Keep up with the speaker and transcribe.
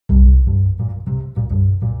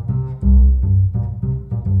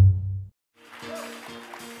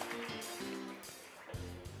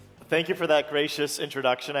Thank you for that gracious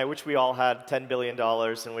introduction. I wish we all had $10 billion,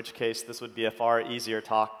 in which case this would be a far easier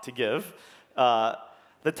talk to give.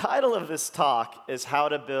 The title of this talk is How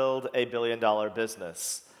to Build a Billion-Dollar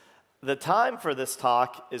Business. The time for this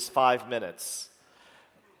talk is 5 minutes.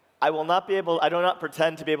 I do not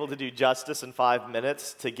pretend to be able to do justice in 5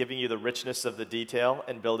 minutes to giving you the richness of the detail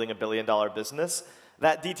in building a billion-dollar business.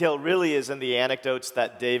 That detail really is in the anecdotes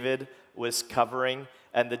that David was covering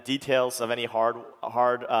and the details of any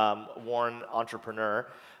hard-worn entrepreneur.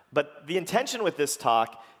 But the intention with this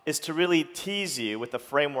talk is to really tease you with a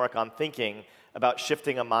framework on thinking about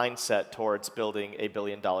shifting a mindset towards building a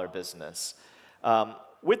billion-dollar business.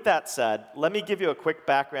 With that said, let me give you a quick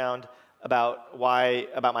background about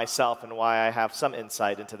myself and why I have some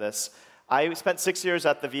insight into this. I spent 6 years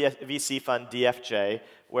at the VC fund DFJ,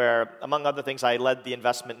 where, among other things, I led the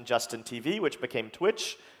investment in Justin TV, which became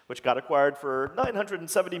Twitch, which got acquired for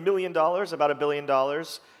 $970 million, about $1 billion.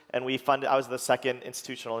 And I was the second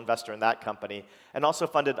institutional investor in that company, and also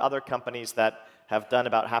funded other companies that have done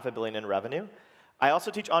about $500 million in revenue. I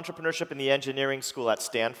also teach entrepreneurship in the engineering school at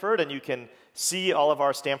Stanford, and you can see all of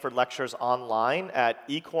our Stanford lectures online at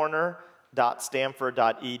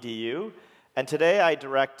ecorner.stanford.edu. And today I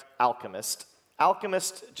direct Alchemist.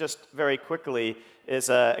 Alchemist, just very quickly, is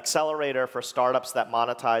an accelerator for startups that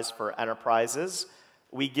monetize for enterprises.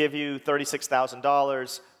 We give you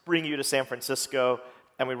 $36,000, bring you to San Francisco,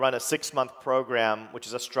 and we run a 6-month program, which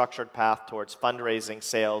is a structured path towards fundraising,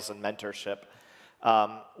 sales, and mentorship.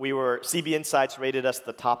 CB Insights rated us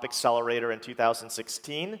the top accelerator in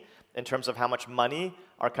 2016 in terms of how much money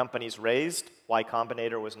our companies raised. Y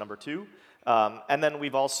Combinator was number 2. And then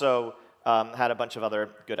we've also had a bunch of other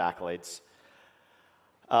good accolades.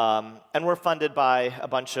 And we're funded by a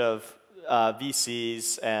bunch of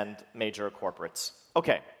VCs and major corporates.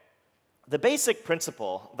 OK. The basic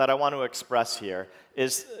principle that I want to express here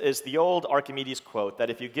is the old Archimedes quote that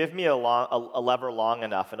if you give me a lever long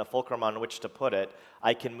enough and a fulcrum on which to put it,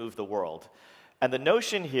 I can move the world. And the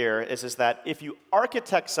notion here is that if you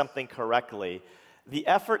architect something correctly, the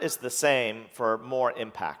effort is the same for more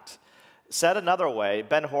impact. Said another way,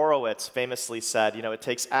 Ben Horowitz famously said, it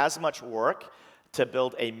takes as much work to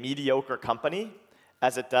build a mediocre company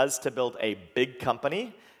as it does to build a big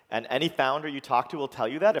company. And any founder you talk to will tell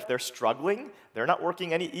you that. If they're struggling, they're not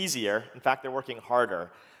working any easier. In fact, they're working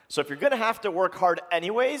harder. So if you're going to have to work hard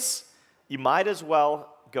anyways, you might as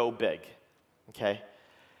well go big. Okay?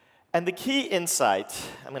 And the key insight,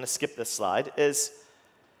 I'm going to skip this slide, is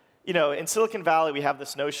in Silicon Valley, we have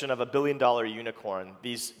this notion of a billion-dollar unicorn,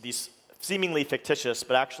 these seemingly fictitious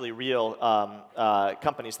but actually real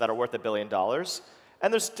companies that are worth $1 billion.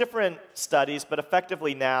 And there's different studies, but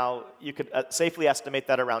effectively now you could safely estimate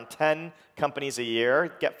that around 10 companies a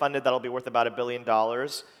year get funded that'll be worth about $1 billion,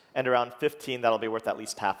 and around 15 that'll be worth at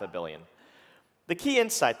least $500 million. The key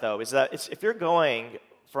insight, though, is that if you're going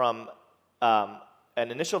from an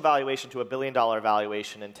initial valuation to $1 billion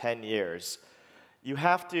valuation in 10 years, you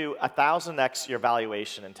have to 1,000x your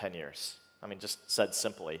valuation in 10 years. I mean, just said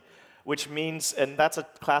simply, which means, and that's a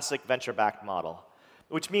classic venture-backed model,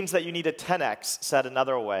 which means that you need a 10x, said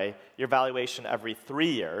another way, your valuation every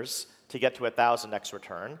 3 years to get to a 1,000x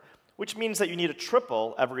return, which means that you need a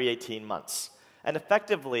triple every 18 months. And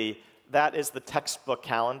effectively, that is the textbook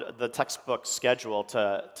schedule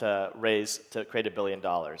to create $1 billion.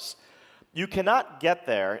 You cannot get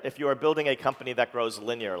there if you are building a company that grows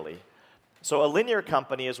linearly. So a linear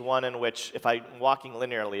company is one in which, if I'm walking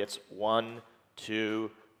linearly, it's 1,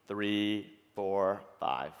 2, 3, 4,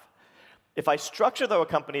 5. If I structure, though, a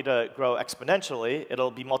company to grow exponentially,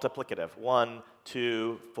 it'll be multiplicative. 1,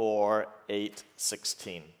 2, 4, 8,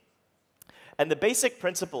 16. And the basic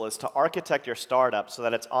principle is to architect your startup so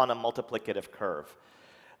that it's on a multiplicative curve.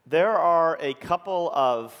 There are a couple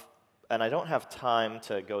of, and I don't have time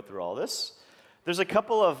to go through all this, there's a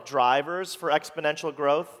couple of drivers for exponential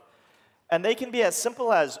growth. And they can be as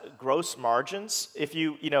simple as gross margins. If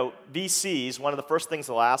VCs, one of the first things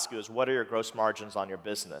they'll ask you is, what are your gross margins on your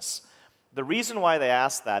business? The reason why they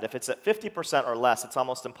ask that, if it's at 50% or less, it's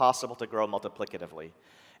almost impossible to grow multiplicatively.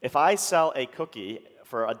 If I sell a cookie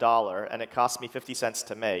for $1 and it costs me 50 cents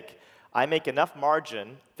to make, I make enough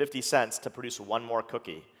margin, 50 cents, to produce one more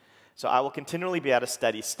cookie. So I will continually be at a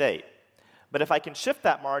steady state. But if I can shift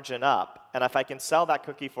that margin up, and if I can sell that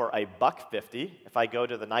cookie for $1.50, if I go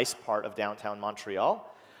to the nice part of downtown Montreal,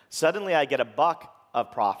 suddenly I get $1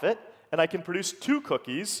 of profit, and I can produce 2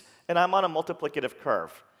 cookies, and I'm on a multiplicative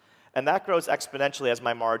curve. And that grows exponentially as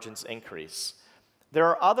my margins increase. There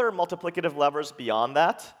are other multiplicative levers beyond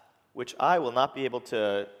that, which I will not be able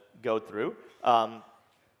to go through, that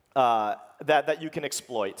you can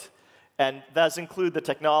exploit. And those include the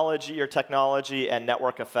technology, your technology, and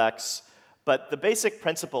network effects. But the basic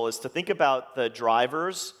principle is to think about the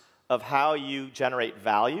drivers of how you generate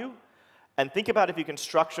value, and think about if you can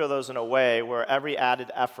structure those in a way where every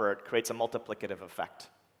added effort creates a multiplicative effect.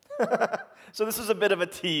 So this is a bit of a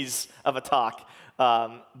tease of a talk,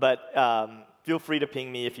 but feel free to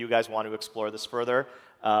ping me if you guys want to explore this further,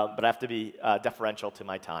 but I have to be deferential to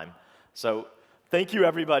my time. So thank you,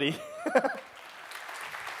 everybody.